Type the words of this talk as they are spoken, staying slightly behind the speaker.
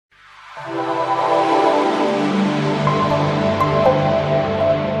Hey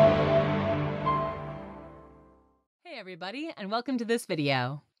everybody, and welcome to this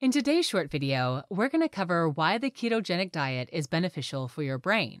video. In today's short video, we're going to cover why the ketogenic diet is beneficial for your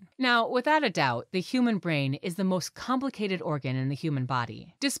brain. Now, without a doubt, the human brain is the most complicated organ in the human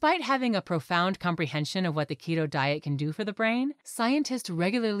body. Despite having a profound comprehension of what the keto diet can do for the brain, scientists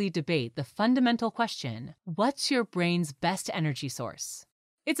regularly debate the fundamental question, what's your brain's best energy source?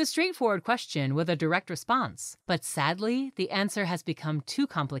 It's a straightforward question with a direct response, but sadly, the answer has become too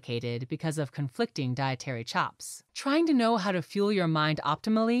complicated because of conflicting dietary chops. Trying to know how to fuel your mind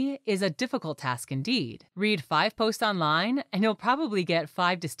optimally is a difficult task indeed. Read 5 posts online, and you'll probably get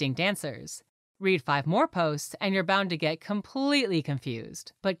 5 distinct answers. Read 5 more posts, and you're bound to get completely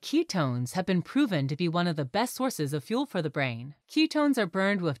confused. But ketones have been proven to be one of the best sources of fuel for the brain. Ketones are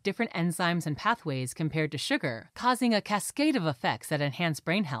burned with different enzymes and pathways compared to sugar, causing a cascade of effects that enhance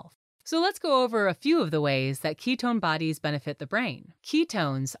brain health. So let's go over a few of the ways that ketone bodies benefit the brain.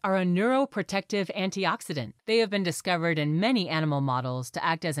 Ketones are a neuroprotective antioxidant. They have been discovered in many animal models to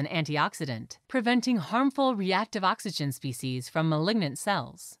act as an antioxidant, preventing harmful reactive oxygen species from malignant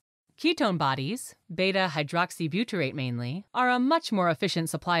cells. Ketone bodies, beta-hydroxybutyrate mainly, are a much more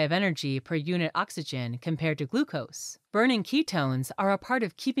efficient supply of energy per unit oxygen compared to glucose. Burning ketones are a part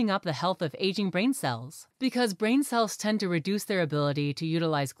of keeping up the health of aging brain cells, because brain cells tend to reduce their ability to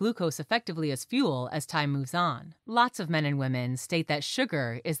utilize glucose effectively as fuel as time moves on. Lots of men and women state that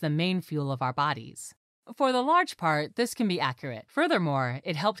sugar is the main fuel of our bodies. For the large part, this can be accurate. Furthermore,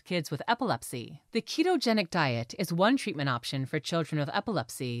 it helped kids with epilepsy. The ketogenic diet is one treatment option for children with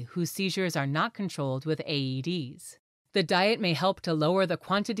epilepsy whose seizures are not controlled with AEDs. The diet may help to lower the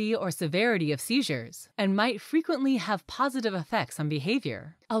quantity or severity of seizures and might frequently have positive effects on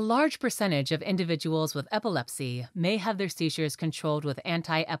behavior. A large percentage of individuals with epilepsy may have their seizures controlled with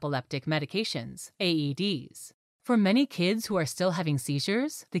anti-epileptic medications, AEDs. For many kids who are still having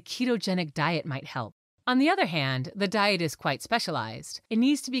seizures, the ketogenic diet might help. On the other hand, the diet is quite specialized. It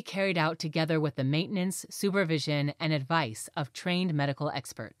needs to be carried out together with the maintenance, supervision, and advice of trained medical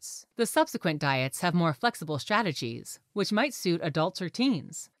experts. The subsequent diets have more flexible strategies, which might suit adults or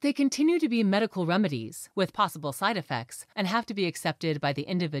teens. They continue to be medical remedies with possible side effects and have to be accepted by the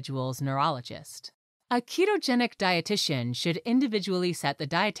individual's neurologist. A ketogenic dietitian should individually set the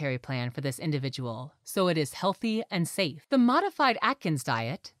dietary plan for this individual, so it is healthy and safe. The modified Atkins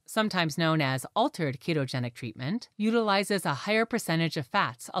diet, sometimes known as altered ketogenic treatment, utilizes a higher percentage of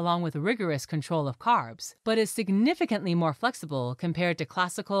fats along with rigorous control of carbs, but is significantly more flexible compared to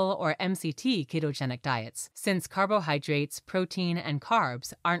classical or MCT ketogenic diets, since carbohydrates, protein, and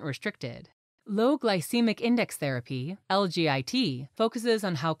carbs aren't restricted. Low glycemic index therapy, LGIT, focuses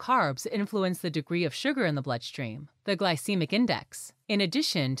on how carbs influence the degree of sugar in the bloodstream, the glycemic index, in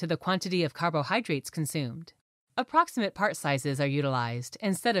addition to the quantity of carbohydrates consumed. Approximate part sizes are utilized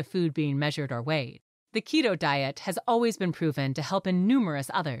instead of food being measured or weighed. The keto diet has always been proven to help in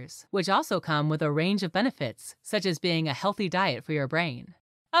numerous others, which also come with a range of benefits, such as being a healthy diet for your brain.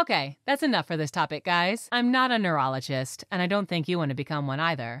 Okay, that's enough for this topic, guys. I'm not a neurologist, and I don't think you want to become one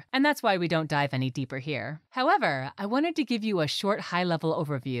either, and that's why we don't dive any deeper here. However, I wanted to give you a short high-level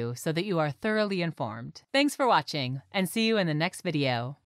overview so that you are thoroughly informed. Thanks for watching, and see you in the next video.